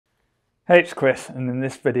Hey, it's Chris, and in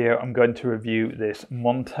this video I'm going to review this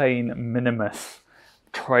Montane Minimus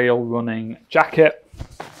trail running jacket.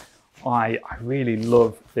 I really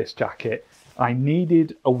love this jacket. I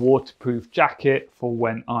needed a waterproof jacket for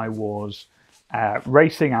when I was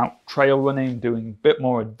racing out trail running, doing a bit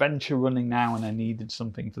more adventure running now, and I needed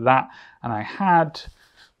something for that. And I had,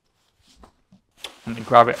 let me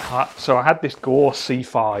grab it. So I had this Gore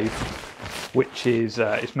C5, which is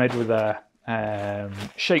it's made with a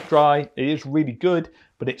Shakedry. It is really good,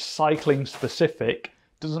 but it's cycling specific.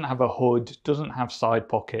 Doesn't have a hood, doesn't have side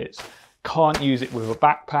pockets, can't use it with a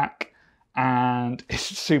backpack, and it's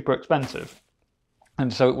super expensive.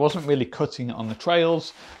 And so it wasn't really cutting it on the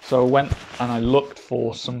trails. So I went and I looked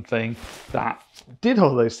for something that did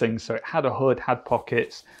all those things. So it had a hood, had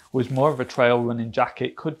pockets, was more of a trail running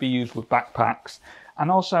jacket, could be used with backpacks.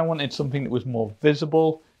 And also I wanted something that was more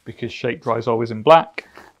visible because Shakedry is always in black.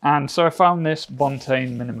 And so I found this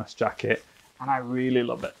Montane Minimus jacket and I really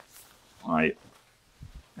love it.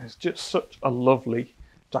 It's just such a lovely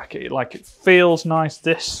jacket. Like, it feels nice.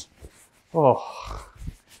 This,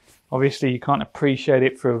 obviously you can't appreciate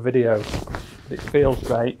it through a video, but it feels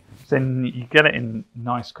great. Then you get it in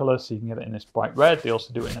nice colours, so you can get it in this bright red. They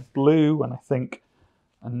also do it in a blue and I think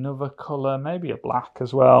another colour, maybe a black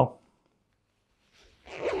as well.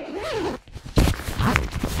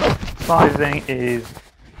 Sizing is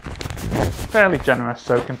fairly generous,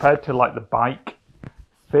 so compared to like the bike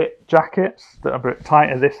fit jackets that are a bit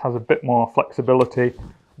tighter, this has a bit more flexibility.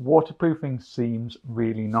 Waterproofing seems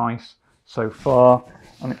really nice so far,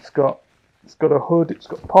 and it's got a hood, it's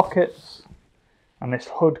got pockets, and this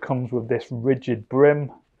hood comes with this rigid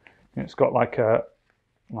brim, and it's got like a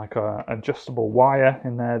adjustable wire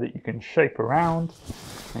in there that you can shape around,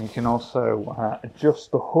 and you can also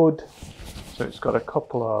adjust the hood. So it's got a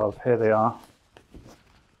couple of, here they are.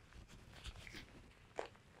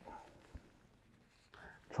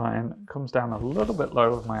 It comes down a little bit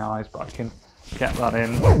low with my eyes, but I can get that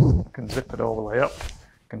in. I can zip it all the way up.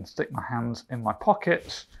 I can stick my hands in my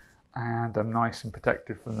pockets, and I'm nice and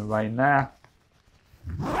protected from the rain there.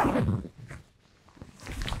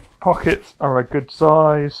 Pockets are a good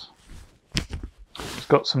size. It's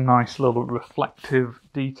got some nice little reflective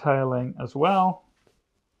detailing as well.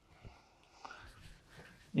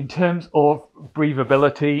 In terms of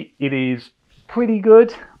breathability, it is pretty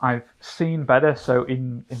good. I've seen better, so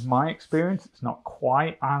in my experience it's not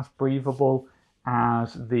quite as breathable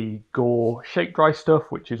as the Gore Shakedry stuff,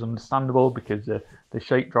 which is understandable because the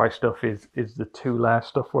Shakedry stuff is the 2-layer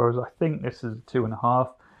stuff, whereas I think this is a 2.5.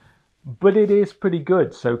 But it is pretty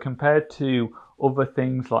good. So compared to other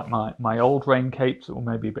things like my old rain capes that were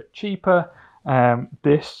maybe a bit cheaper,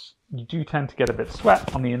 this, you do tend to get a bit of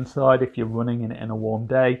sweat on the inside if you're running in it in a warm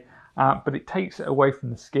day, but it takes it away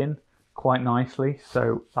from the skin quite nicely,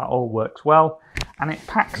 so that all works well. And it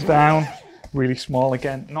packs down really small,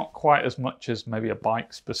 again, not quite as much as maybe a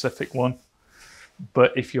bike specific one,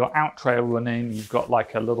 but if you're out trail running, you've got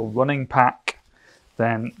like a little running pack,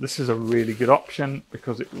 then this is a really good option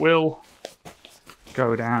because it will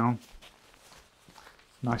go down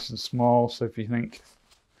nice and small. So if you think,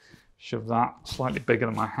 shove that slightly bigger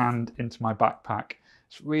than my hand into my backpack,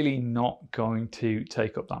 it's really not going to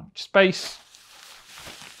take up that much space.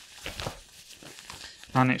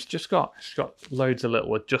 And it's got loads of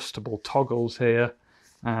little adjustable toggles here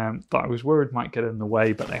that I was worried might get in the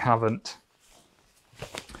way, but they haven't.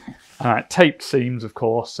 Taped seams, of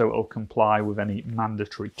course, so it'll comply with any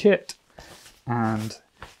mandatory kit. And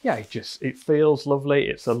yeah, it feels lovely.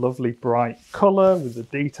 It's a lovely bright colour with the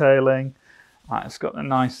detailing. It's got the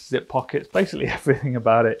nice zip pockets. Basically everything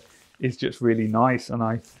about it is just really nice. And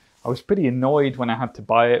I was pretty annoyed when I had to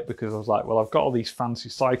buy it because I was like, well, I've got all these fancy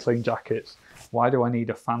cycling jackets. Why do I need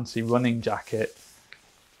a fancy running jacket?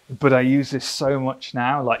 But I use this so much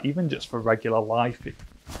now, like even just for regular life. It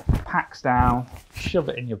packs down, shove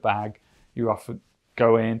it in your bag. You often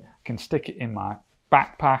go in, can stick it in my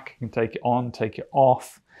backpack, I can take it on, take it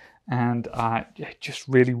off. And it just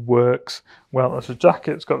really works well as a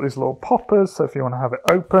jacket. It's got these little poppers, so if you want to have it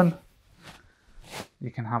open,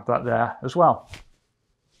 you can have that there as well.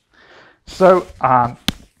 So I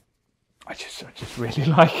just really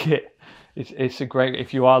like it. It's a great,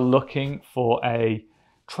 if you are looking for a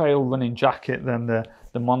trail running jacket, then the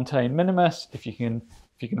Montane Minimus, if you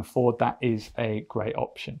can afford that, is a great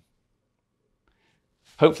option.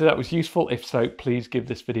 Hopefully that was useful. If so, please give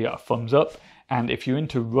this video a thumbs up. And if you're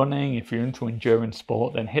into running, if you're into endurance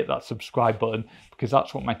sport, then hit that subscribe button because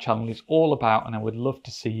that's what my channel is all about, and I would love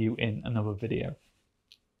to see you in another video.